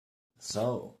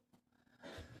So,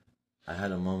 I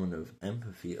had a moment of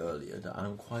empathy earlier that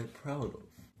I'm quite proud of.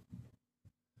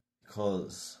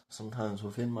 Because sometimes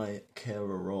within my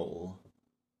carer role,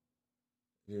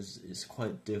 it's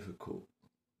quite difficult.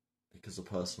 Because the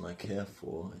person I care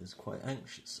for is quite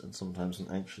anxious. And sometimes an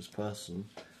anxious person,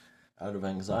 out of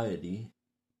anxiety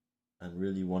and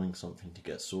really wanting something to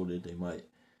get sorted, they might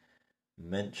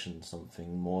mention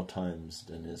something more times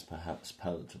than is perhaps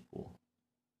palatable.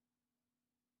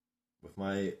 With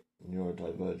my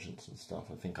neurodivergence and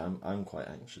stuff, I think I'm quite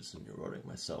anxious and neurotic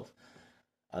myself.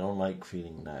 I don't like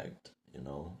feeling nagged, you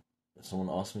know. If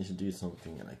someone asks me to do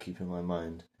something and I keep in my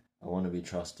mind, I want to be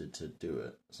trusted to do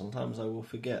it. Sometimes I will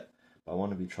forget, but I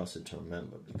want to be trusted to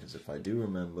remember, because if I do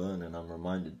remember and then I'm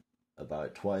reminded about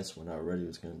it twice when I already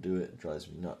was going to do it, it drives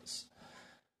me nuts.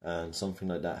 And something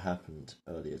like that happened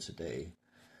earlier today.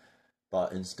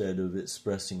 But instead of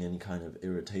expressing any kind of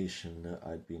irritation that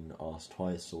I'd been asked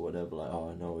twice or whatever, like, oh,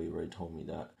 I know you already told me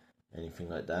that, anything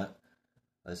like that,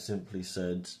 I simply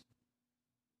said,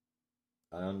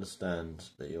 I understand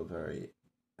that you're very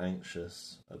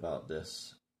anxious about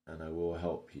this and I will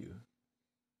help you.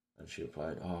 And she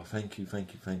replied, oh, thank you.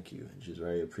 And she's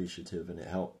very appreciative and it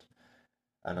helped.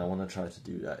 And I want to try to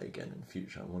do that again in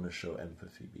future. I want to show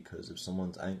empathy, because if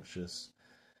someone's anxious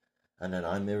and then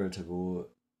I'm irritable,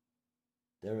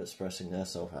 they're expressing their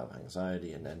self out of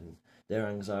anxiety, and then their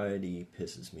anxiety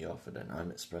pisses me off, and then I'm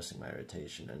expressing my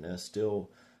irritation, and they're still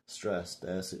stressed.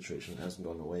 Their situation hasn't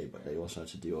gone away, but they also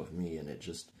have to deal with me, and it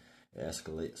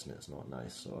escalates, and it's not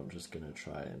nice. So I'm just going to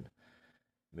try and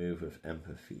move with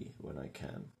empathy when I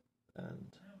can.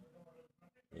 And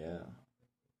yeah,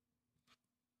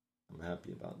 I'm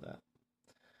happy about that.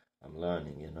 I'm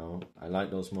learning, you know. I like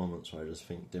those moments where I just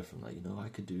think different, like, you know, I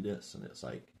could do this, and it's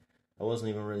like, I wasn't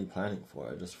even really planning for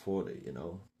it. I just thought it, you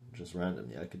know, just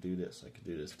randomly. I could do this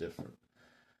different.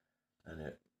 And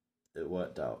it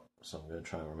worked out. So I'm going to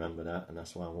try and remember that. And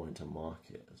that's why I wanted to mark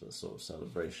it as a sort of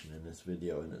celebration in this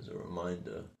video and as a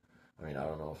reminder. I mean, I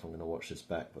don't know if I'm going to watch this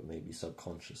back, but maybe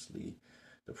subconsciously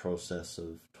the process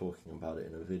of talking about it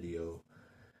in a video,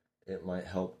 it might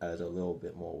help add a little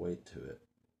bit more weight to it.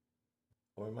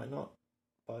 Or it might not.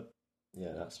 But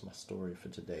yeah, that's my story for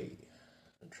today.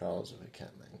 The Trials of a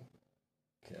Catman.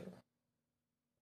 Killer.